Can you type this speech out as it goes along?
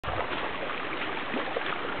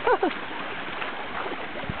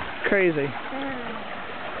Crazy.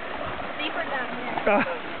 Deeper down here. Oh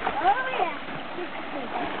yeah.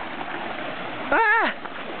 Ah!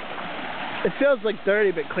 It feels like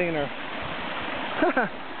dirty but cleaner.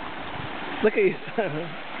 Look at you, Simon.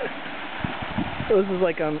 This is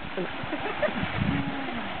like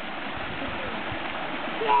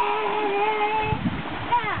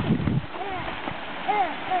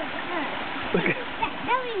Look at.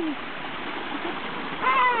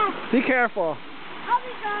 Be careful. I'll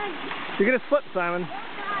be gone. You're gonna slip, Simon.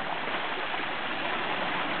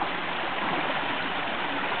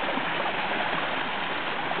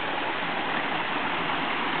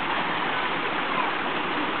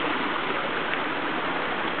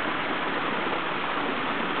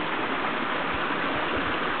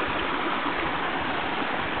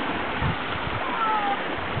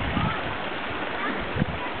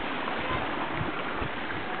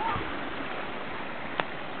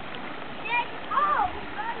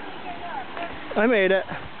 I made it.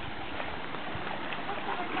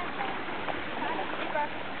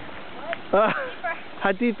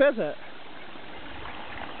 How deep is it? A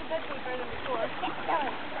bit deeper than before.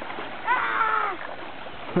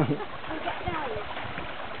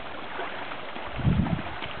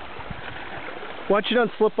 Watch you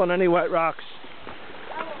don't slip on any wet rocks,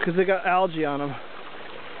 because they got algae on them.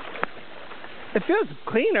 It feels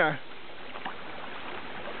cleaner.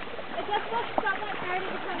 It just looks somewhat dirty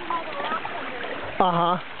because of all the rocks under it.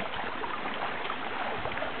 Uh-huh.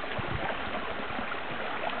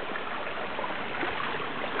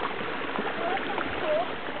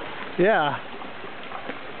 Yeah.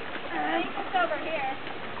 Deepest over here.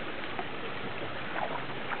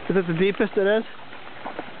 Is it the deepest it is?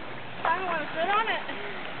 I don't want to sit on it.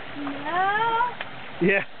 No.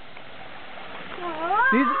 Yeah.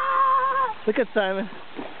 Look at Simon.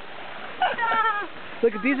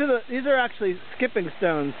 Look at these are actually skipping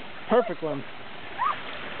stones. Perfect ones.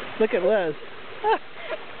 Look at Liz.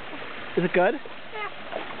 Is it good?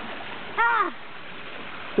 Yeah.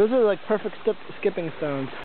 Those are like perfect skipping stones.